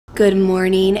Good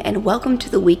morning and welcome to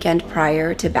the weekend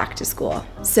prior to back to school.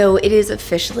 So it is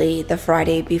officially the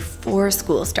Friday before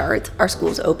school starts. Our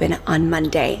schools open on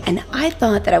Monday, and I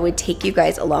thought that I would take you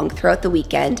guys along throughout the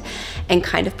weekend and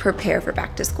kind of prepare for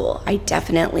back to school. I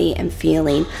definitely am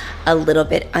feeling a little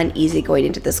bit uneasy going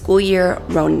into the school year.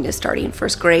 Ronan is starting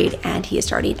first grade and he is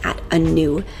starting at a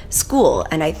new school,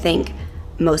 and I think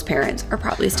most parents are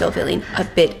probably still feeling a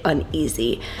bit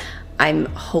uneasy. I'm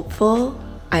hopeful,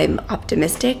 I'm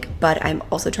optimistic, but I'm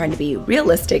also trying to be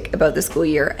realistic about the school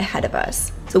year ahead of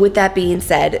us. So with that being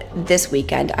said, this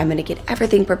weekend, I'm gonna get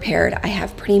everything prepared. I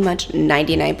have pretty much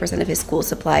 99% of his school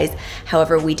supplies.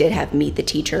 However, we did have Meet the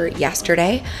Teacher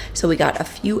yesterday, so we got a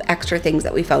few extra things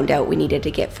that we found out we needed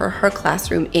to get for her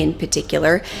classroom in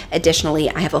particular. Additionally,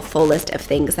 I have a full list of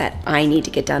things that I need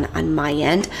to get done on my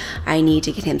end. I need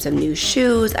to get him some new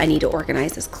shoes. I need to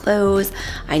organize his clothes.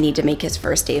 I need to make his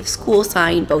first day of school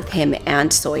sign, both him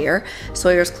and Sawyer.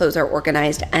 Sawyer's clothes are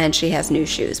organized and she has new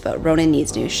shoes, but Ronan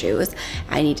needs new shoes.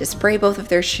 I need to spray both of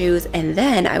their shoes, and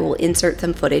then I will insert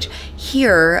some footage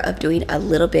here of doing a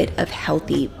little bit of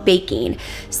healthy baking.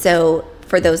 So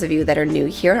for those of you that are new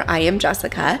here, I am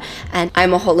Jessica and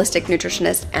I'm a holistic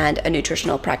nutritionist and a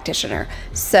nutritional practitioner.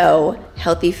 So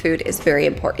healthy food is very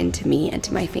important to me and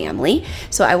to my family.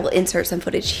 So I will insert some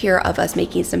footage here of us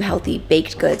making some healthy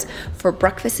baked goods for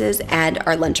breakfasts and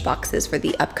our lunch boxes for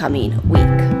the upcoming week.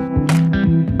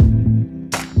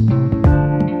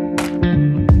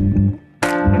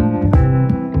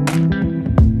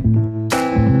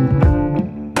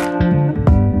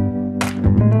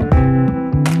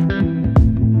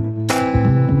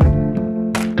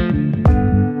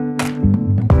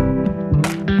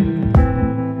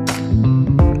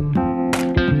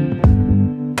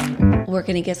 We're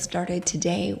gonna get started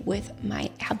today with my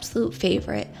absolute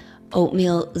favorite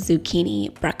oatmeal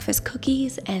zucchini breakfast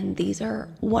cookies, and these are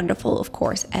wonderful, of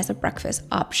course, as a breakfast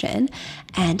option,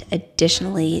 and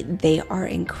additionally they are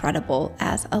incredible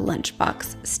as a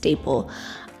lunchbox staple.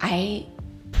 I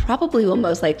probably will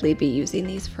most likely be using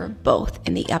these for both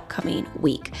in the upcoming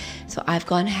week. So I've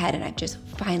gone ahead and I've just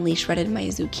finely shredded my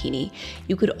zucchini.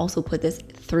 You could also put this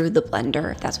through the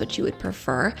blender if that's what you would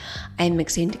prefer. I'm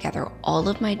mixing together all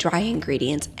of my dry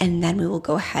ingredients, and then we will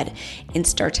go ahead and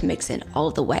start to mix in all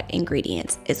of the wet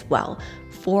ingredients as well.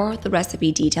 For the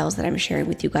recipe details that I'm sharing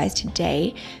with you guys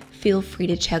today, feel free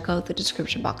to check out the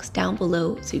description box down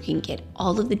below so you can get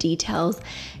all of the details,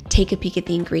 take a peek at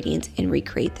the ingredients, and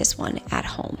recreate this one at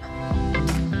home.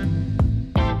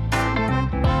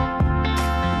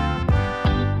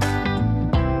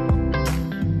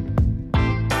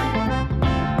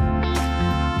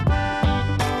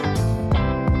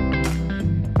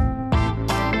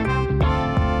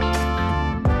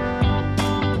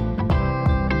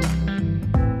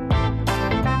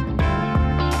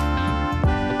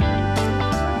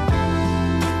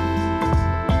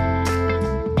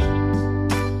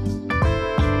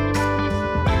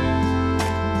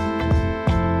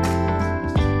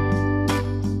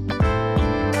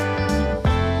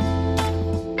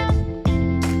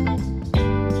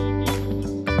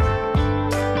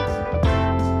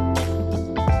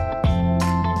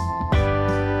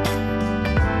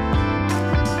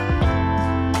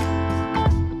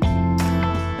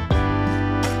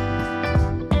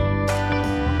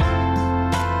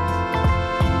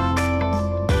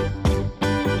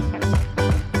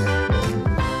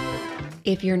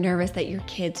 If you're nervous that your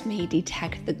kids may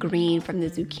detect the green from the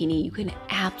zucchini, you can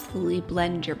absolutely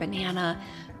blend your banana,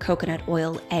 coconut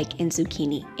oil, egg, and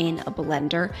zucchini in a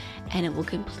blender, and it will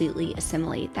completely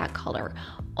assimilate that color.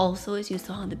 Also, as you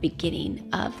saw in the beginning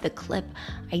of the clip,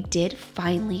 I did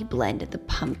finely blend the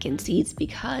pumpkin seeds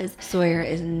because Sawyer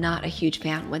is not a huge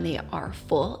fan when they are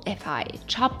full. If I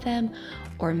chop them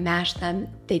or mash them,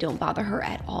 they don't bother her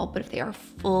at all, but if they are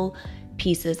full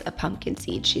pieces of pumpkin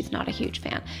seed, she's not a huge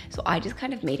fan. So I just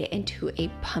kind of made it into a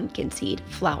pumpkin seed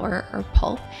flour or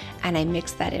pulp, and I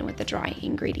mixed that in with the dry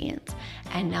ingredients.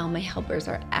 And now my helpers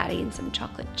are adding some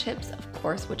chocolate chips, of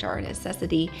course, which are a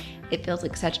necessity. It feels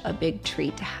like such a big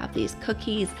treat to have these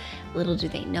cookies. Little do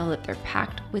they know that they're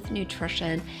packed with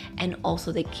nutrition, and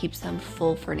also they keep them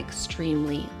full for an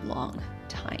extremely long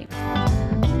time.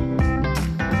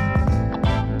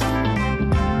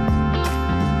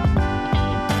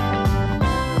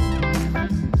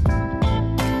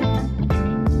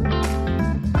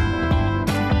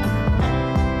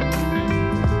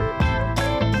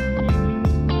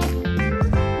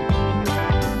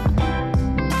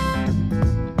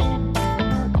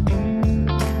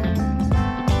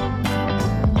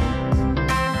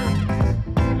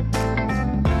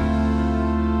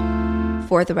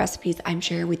 For the recipes I'm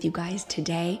sharing with you guys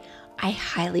today, I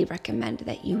highly recommend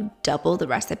that you double the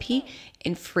recipe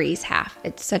and freeze half.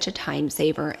 It's such a time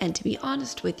saver, and to be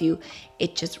honest with you,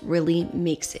 it just really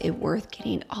makes it worth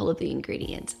getting all of the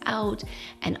ingredients out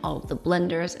and all of the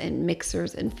blenders and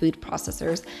mixers and food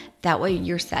processors. That way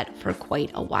you're set for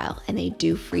quite a while, and they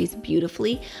do freeze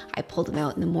beautifully. I pull them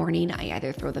out in the morning. I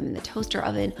either throw them in the toaster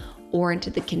oven or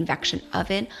into the convection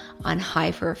oven on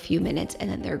high for a few minutes, and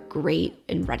then they're great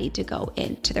and ready to go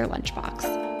into their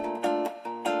lunchbox.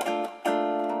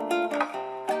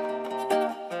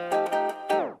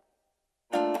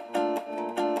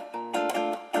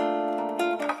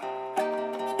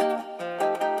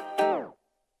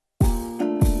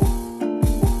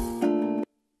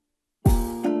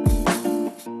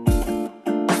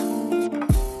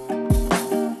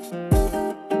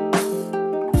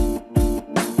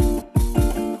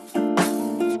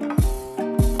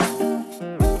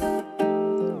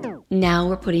 Now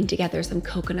we're putting together some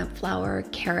coconut flour,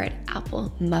 carrot,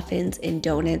 apple muffins, and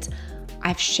donuts.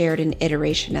 I've shared an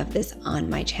iteration of this on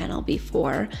my channel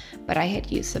before, but I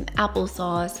had used some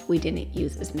applesauce. We didn't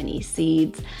use as many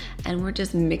seeds, and we're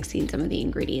just mixing some of the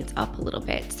ingredients up a little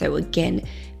bit. So again,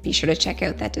 be sure to check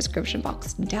out that description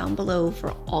box down below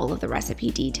for all of the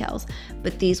recipe details.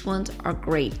 But these ones are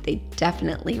great. They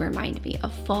definitely remind me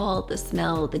of fall, the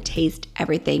smell, the taste,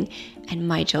 everything. And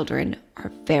my children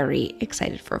are very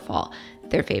excited for fall.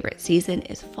 Their favorite season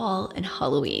is fall and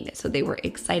Halloween. So they were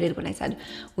excited when I said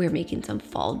we're making some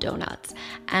fall donuts.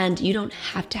 And you don't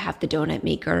have to have the donut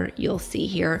maker. You'll see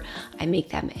here, I make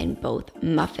them in both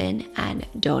muffin and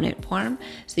donut form.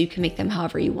 So you can make them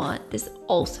however you want. This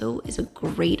also is a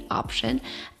great option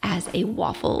as a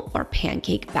waffle or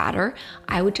pancake batter.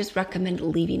 I would just recommend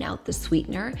leaving out the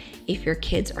sweetener if your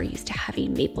kids are used to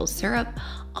having maple syrup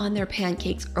on their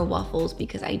pancakes or waffles,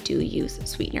 because I do use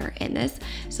sweetener in this.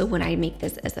 So when I make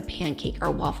this as a pancake or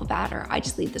waffle batter, I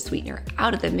just leave the sweetener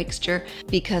out of the mixture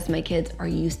because my kids are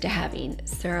used to having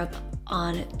syrup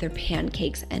on their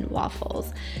pancakes and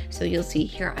waffles. So you'll see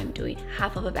here I'm doing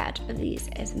half of a batch of these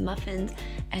as muffins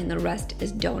and the rest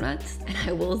is donuts. And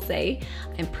I will say,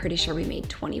 I'm pretty sure we made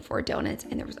 24 donuts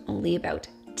and there was only about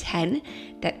 10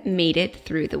 that made it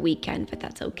through the weekend, but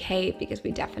that's okay because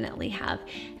we definitely have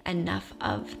enough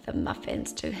of the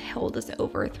muffins to hold us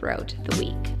over throughout the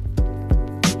week.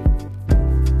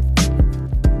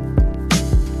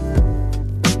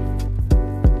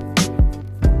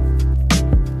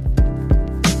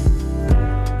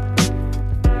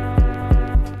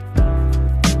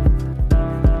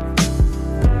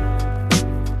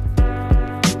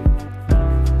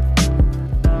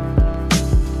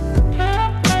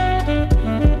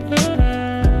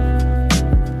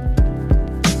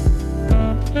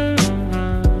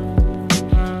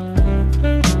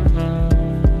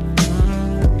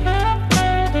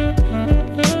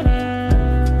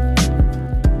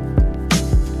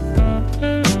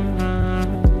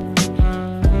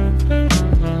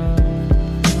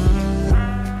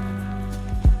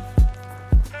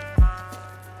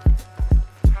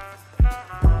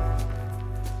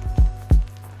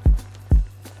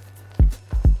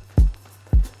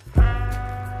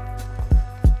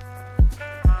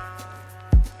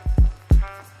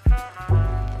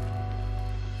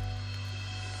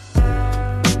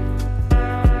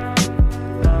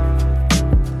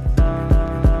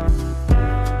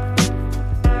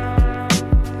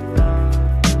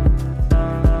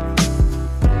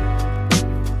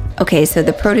 Okay, so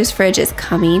the produce fridge is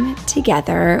coming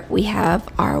together. We have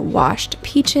our washed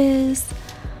peaches,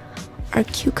 our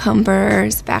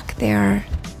cucumbers back there,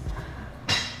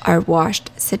 our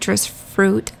washed citrus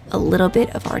fruit, a little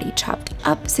bit of already chopped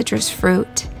up citrus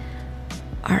fruit,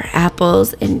 our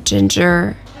apples and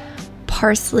ginger,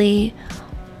 parsley.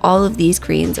 All of these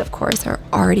greens, of course, are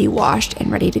already washed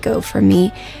and ready to go for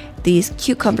me. These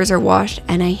cucumbers are washed,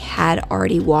 and I had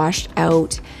already washed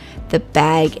out the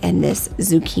bag and this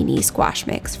zucchini squash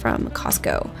mix from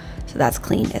Costco. So that's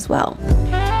clean as well.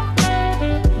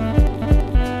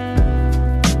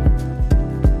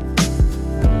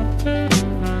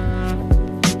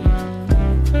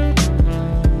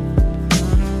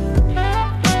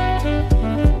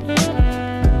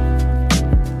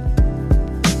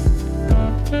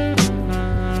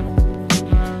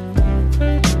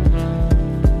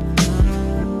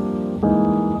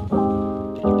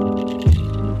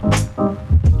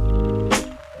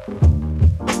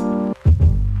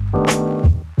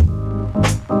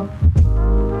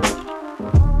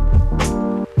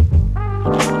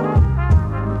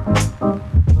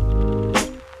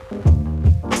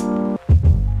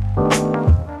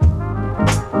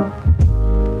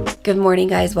 Good morning,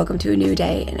 guys. Welcome to a new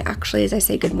day. And actually, as I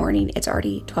say good morning, it's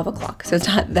already 12 o'clock, so it's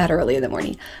not that early in the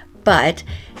morning. But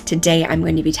today I'm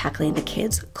going to be tackling the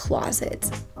kids'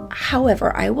 closets.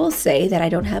 However, I will say that I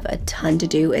don't have a ton to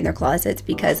do in their closets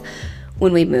because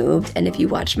when we moved, and if you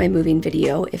watched my moving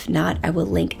video, if not, I will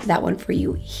link that one for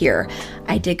you here.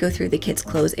 I did go through the kids'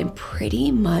 clothes and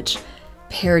pretty much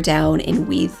pare down and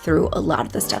weed through a lot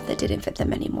of the stuff that didn't fit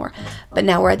them anymore. But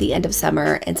now we're at the end of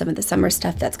summer, and some of the summer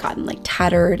stuff that's gotten like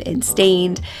tattered and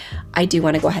stained, I do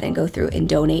want to go ahead and go through and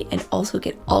donate and also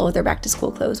get all of their back to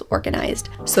school clothes organized.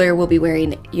 Sawyer will be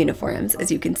wearing uniforms,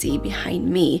 as you can see behind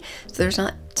me, so there's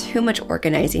not too much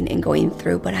organizing and going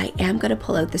through, but I am going to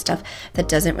pull out the stuff that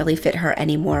doesn't really fit her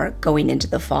anymore going into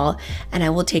the fall, and I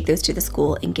will take those to the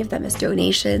school and give them as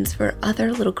donations for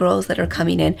other little girls that are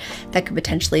coming in that could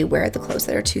potentially wear the clothes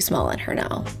that are too small on her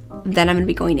now. Then I'm going to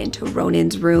be going into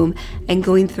Ronan's room and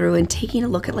going through and taking a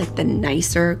look at like the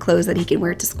nicer clothes that he can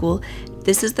wear to school.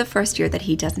 This is the first year that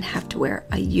he doesn't have to wear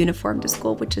a uniform to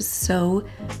school, which is so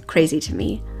crazy to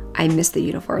me. I miss the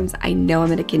uniforms. I know I'm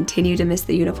going to continue to miss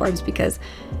the uniforms because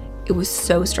it was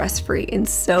so stress-free and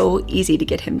so easy to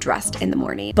get him dressed in the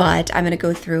morning. But I'm going to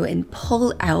go through and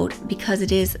pull out, because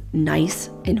it is nice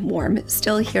and warm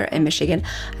still here in Michigan,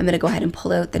 I'm going to go ahead and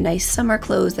pull out the nice summer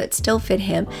clothes that still fit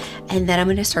him, and then I'm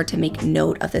going to start to make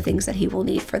note of the things that he will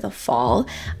need for the fall.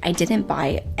 I didn't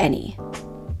buy any.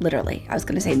 Literally, I was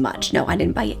going to say much. No, I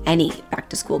didn't buy any back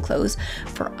to school clothes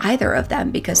for either of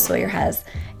them because Sawyer has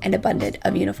an abundance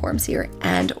of uniforms here,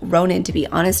 and Ronan, to be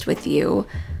honest with you,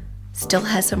 still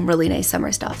has some really nice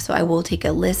summer stuff. So I will take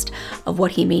a list of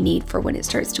what he may need for when it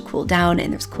starts to cool down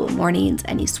and there's cool mornings,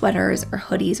 any sweaters or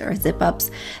hoodies or zip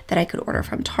ups that I could order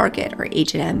from Target or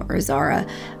H&M or Zara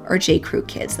or J. Crew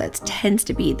Kids. That tends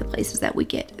to be the places that we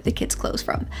get the kids' clothes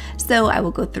from. So I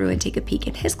will go through and take a peek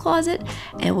in his closet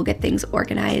and we'll get things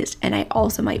organized. And I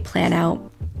also might plan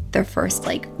out their first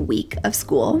like week of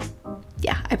school.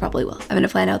 Yeah, I probably will. I'm going to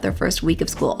plan out their first week of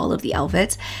school, all of the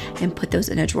outfits, and put those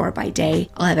in a drawer by day.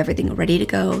 I'll have everything ready to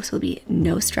go, so there'll be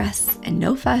no stress and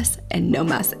no fuss and no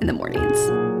mess in the mornings.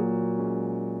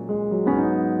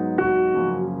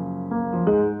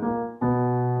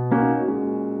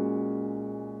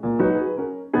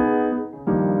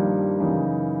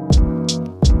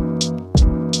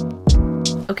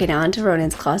 Okay, now onto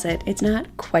Ronan's closet. It's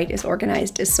not quite as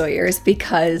organized as Sawyer's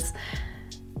because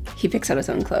he picks out his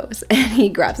own clothes and he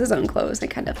grabs his own clothes and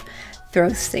kind of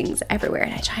throws things everywhere.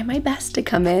 And I try my best to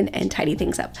come in and tidy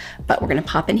things up. But we're going to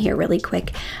pop in here really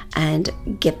quick and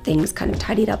get things kind of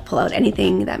tidied up, pull out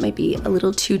anything that might be a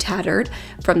little too tattered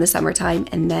from the summertime,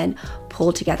 and then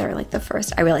pull together like the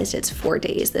first, I realized it's 4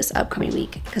 days this upcoming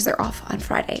week because they're off on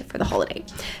Friday for the holiday.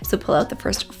 So pull out the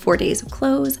first 4 days of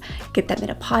clothes, get them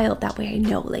in a pile. That way I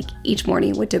know like each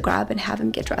morning what to grab and have him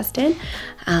get dressed in.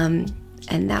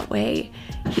 And that way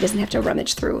he doesn't have to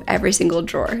rummage through every single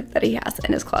drawer that he has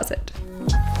in his closet.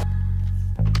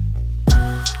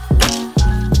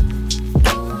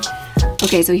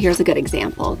 Okay, so here's a good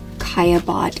example. Kaya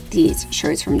bought these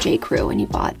shirts from J. Crew, and he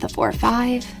bought the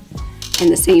 4-5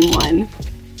 and the same one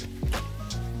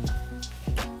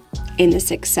in the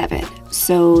 6-7.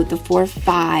 So the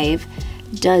 4-5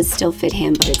 does still fit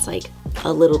him, but it's like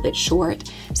a little bit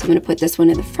short. So I'm going to put this one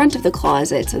in the front of the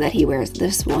closet so that he wears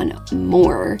this one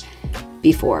more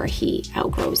before he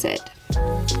outgrows it.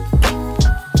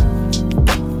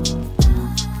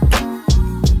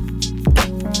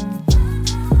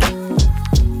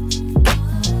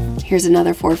 Here's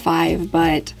another 4-5,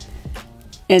 but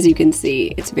as you can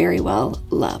see, it's very well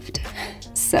loved.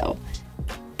 So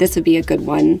this would be a good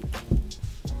one,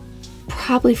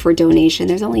 probably for donation.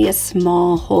 There's only a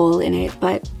small hole in it,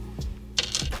 but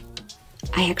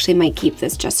I actually might keep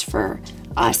this just for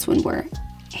us when we're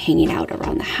hanging out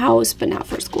around the house, but not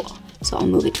for school. So I'll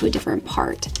move it to a different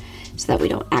part so that we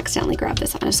don't accidentally grab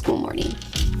this on a school morning.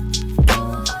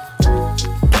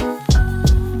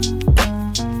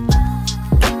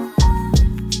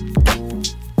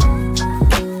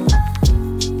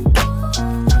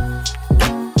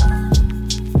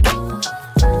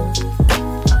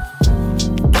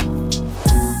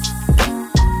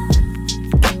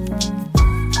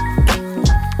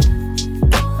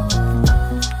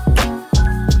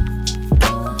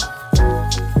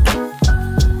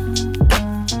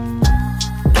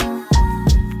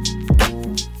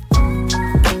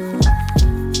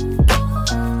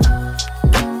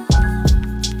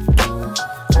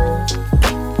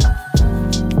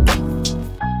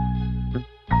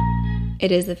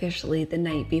 It is officially the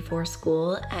night before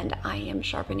school, and I am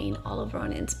sharpening all of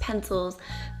Ronan's pencils,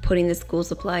 putting the school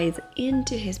supplies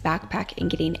into his backpack, and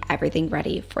getting everything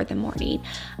ready for the morning.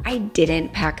 I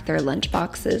didn't pack their lunch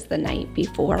boxes the night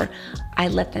before. I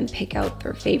let them pick out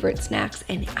their favorite snacks,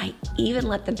 and I even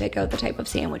let them pick out the type of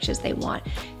sandwiches they want.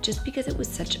 Just because it was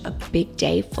such a big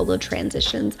day full of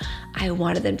transitions, I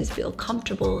wanted them to feel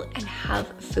comfortable and have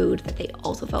food that they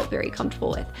also felt very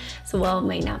comfortable with. So while it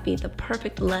might not be the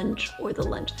perfect lunch or the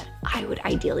lunch that I would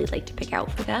ideally like to pick out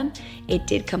for them, it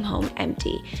did come home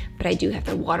empty. But I do have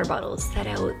their water bottles set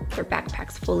out, their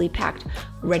backpacks fully packed,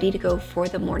 ready to go for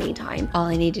the morning time. All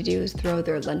I need to do is throw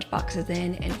their lunch boxes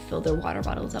in and fill their water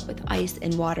bottles up with ice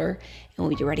and water, and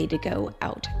we'll be ready to go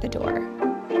out the door.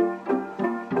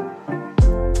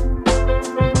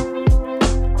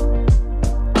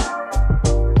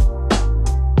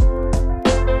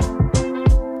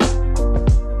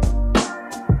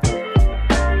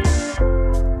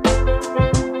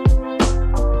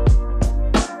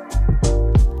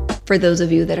 For those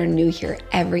of you that are new here,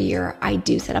 every year I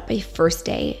do set up a first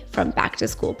day from back to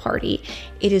school party.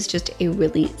 It is just a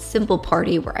really simple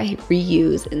party where I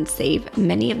reuse and save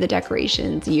many of the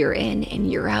decorations year in and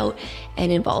year out,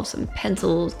 and involves some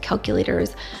pencils,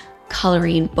 calculators,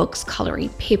 coloring books, coloring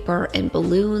paper, and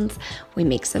balloons. We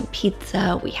make some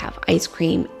pizza, we have ice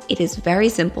cream. It is very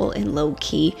simple and low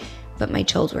key, but my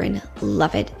children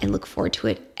love it and look forward to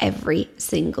it every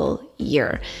single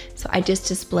year. So I just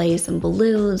display some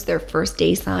balloons, their first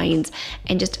day signs,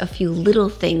 and just a few little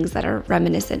things that are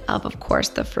reminiscent of course,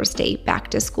 the first day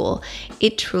back to school.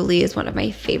 It truly is one of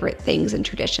my favorite things and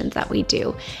traditions that we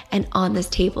do. And on this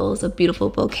table is a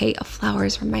beautiful bouquet of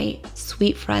flowers from my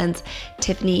sweet friends,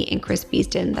 Tiffany and Chris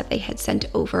Beeston, that they had sent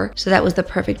over. So that was the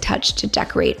perfect touch to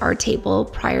decorate our table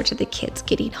prior to the kids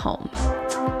getting home.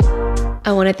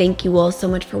 I want to thank you all so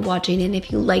much for watching, and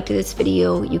if you liked this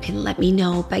video, you can let me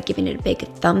know by giving it a big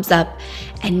thumbs up.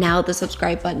 And now the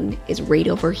subscribe button is right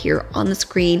over here on the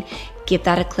screen. Give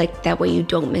that a click, that way you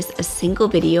don't miss a single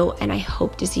video, and I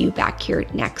hope to see you back here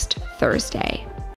next Thursday.